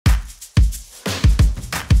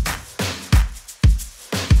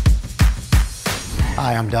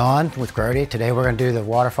Hi, I'm Don with Grote. Today we're going to do the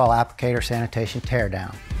Waterfall Applicator Sanitation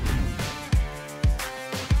Teardown.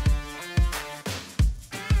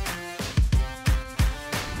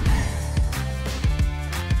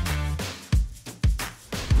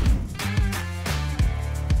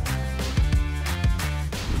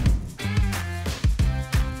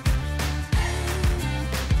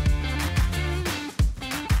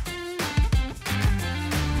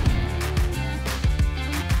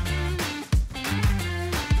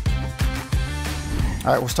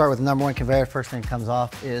 All right, we'll start with the number one conveyor. First thing that comes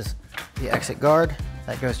off is the exit guard.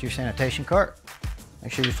 That goes to your sanitation cart.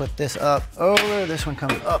 Make sure you flip this up over. This one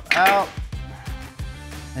comes up, out.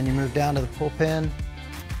 Then you move down to the pull pin.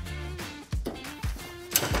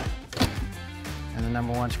 And the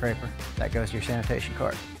number one scraper. That goes to your sanitation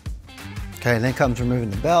cart. Okay, then comes removing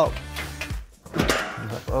the belt.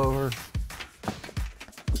 Comes up over.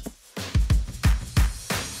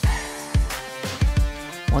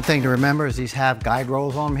 One thing to remember is these have guide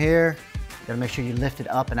rolls on them here. You gotta make sure you lift it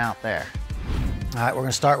up and out there. All right, we're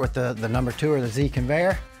gonna start with the number two or the Z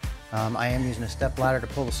conveyor. I am using a step ladder to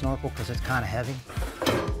pull the snorkel because it's kind of heavy.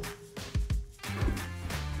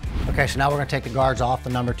 Okay, so now we're gonna take the guards off the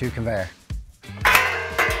number two conveyor.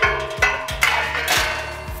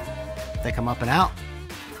 They come up and out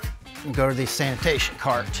and go to the sanitation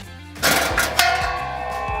cart.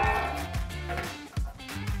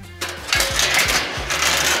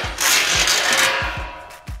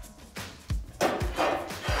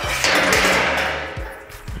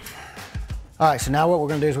 All right, so now what we're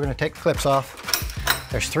gonna do is we're gonna take the clips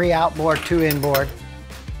off. There's 3 outboard, 2 inboard.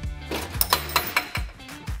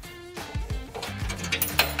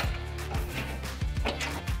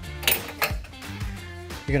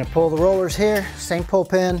 You're gonna pull the rollers here, same pull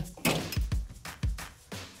pin.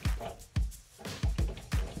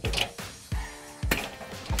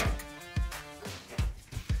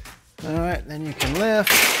 All right, then you can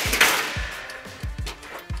lift.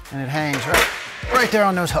 And it hangs right there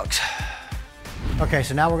on those hooks. Okay,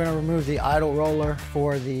 so now we're gonna remove the idle roller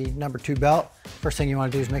for the number 2 belt. First thing you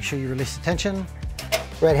wanna do is make sure you release the tension.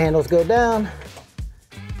 Red handles go down.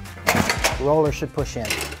 The roller should push in.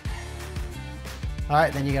 All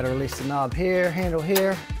right, then you gotta release the knob here, handle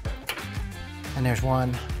here. And there's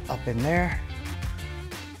one up in there.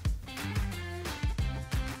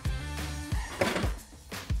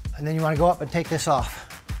 And then you wanna go up and take this off.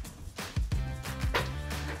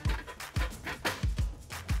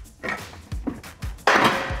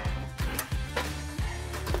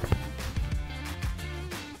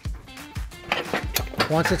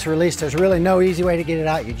 Once it's released, there's really no easy way to get it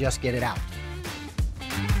out. You just get it out.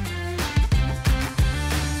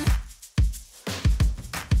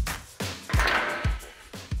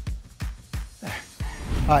 There.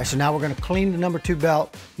 All right, so now we're gonna clean the number 2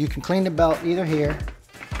 belt. You can clean the belt either here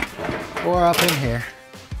or up in here,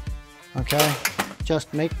 okay?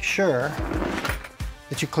 Just make sure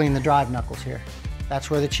that you clean the drive knuckles here.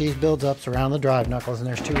 That's where the cheese builds up, around the drive knuckles, and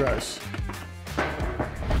there's 2 rows.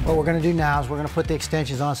 What we're gonna do now is we're gonna put the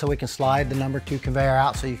extensions on so we can slide the number 2 conveyor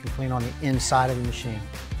out so you can clean on the inside of the machine.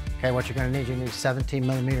 Okay, what you're gonna need, you need a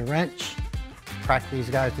 17mm wrench. Crack these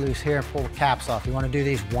guys loose here and pull the caps off. You wanna do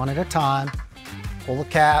these one at a time. Pull the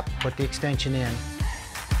cap, put the extension in.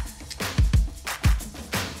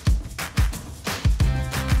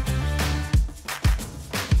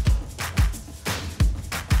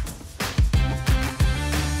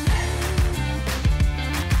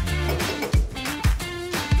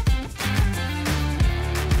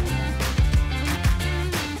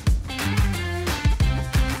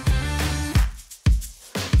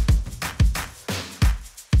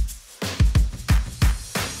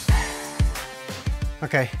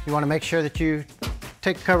 Okay, you want to make sure that you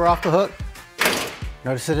take the cover off the hook.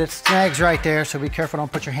 Notice that it snags right there, so be careful,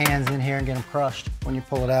 don't put your hands in here and get them crushed when you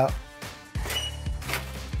pull it out.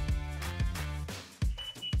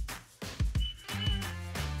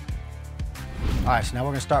 All right, so now we're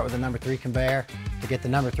going to start with the number 3 conveyor. To get the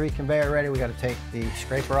number 3 conveyor ready, we got to take the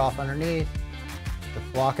scraper off underneath, the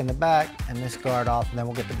block in the back, and this guard off, and then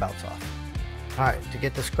we'll get the belts off. All right, to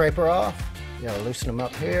get the scraper off, you got to loosen them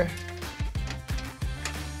up here.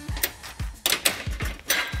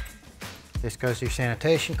 This goes to your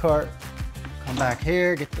sanitation cart. Come back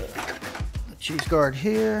here, get the cheese guard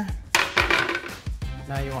here.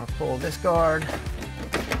 Now you want to pull this guard.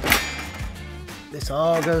 This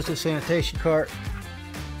all goes to the sanitation cart.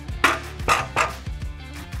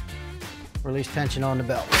 Release tension on the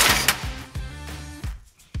belt.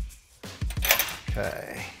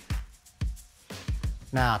 Okay.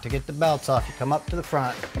 Now to get the belts off, you come up to the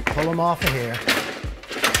front, pull them off of here,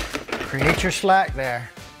 create your slack there.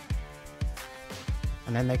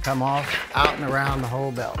 and then they come off out and around the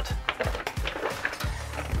whole belt.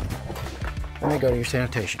 Then they go to your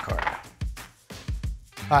sanitation cart.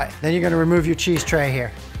 All right, then you're gonna remove your cheese tray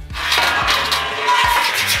here.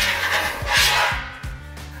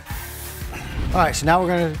 All right, so now we're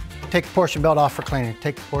gonna take the portion belt off for cleaning.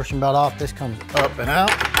 Take the portion belt off, this comes up and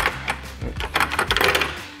out.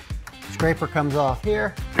 Scraper comes off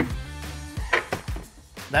here.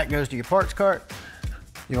 That goes to your parts cart.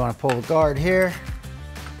 You wanna pull the guard here,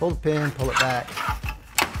 pull the pin, pull it back.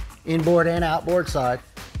 Inboard and outboard side.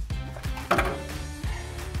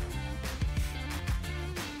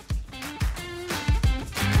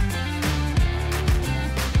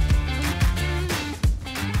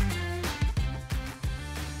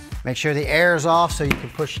 Make sure the air is off so you can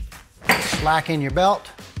push slack in your belt.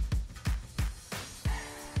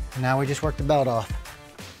 And now we just work the belt off.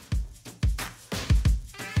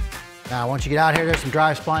 Now once you get out here, there's some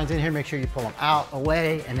drive splines in here. Make sure you pull them out,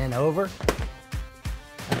 away, and then over.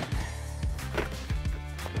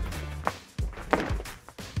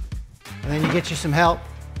 And then you get you some help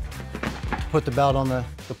to put the belt on the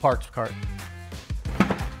parts cart.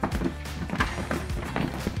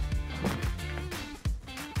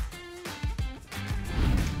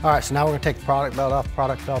 All right, so now we're gonna take the product belt off.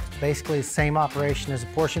 Product belt's basically the same operation as a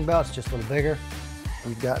portion belt, it's just a little bigger.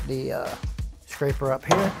 You've got the scraper up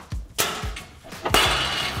here.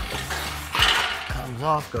 Comes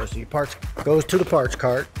off, goes to your parts, goes to the parts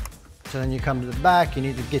cart. So then you come to the back, you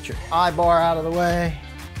need to get your eye bar out of the way.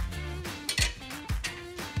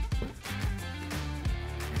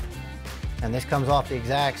 And this comes off the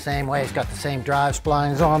exact same way. It's got the same drive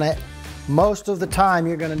splines on it. Most of the time,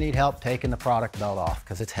 you're gonna need help taking the product belt off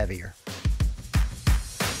because it's heavier.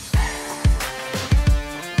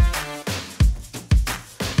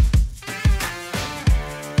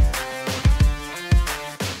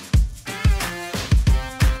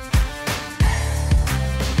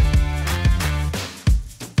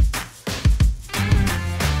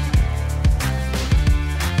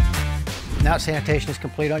 Now sanitation is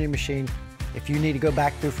complete on your machine. If you need to go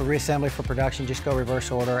back through for reassembly for production, just go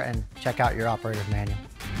reverse order and check out your operator's manual.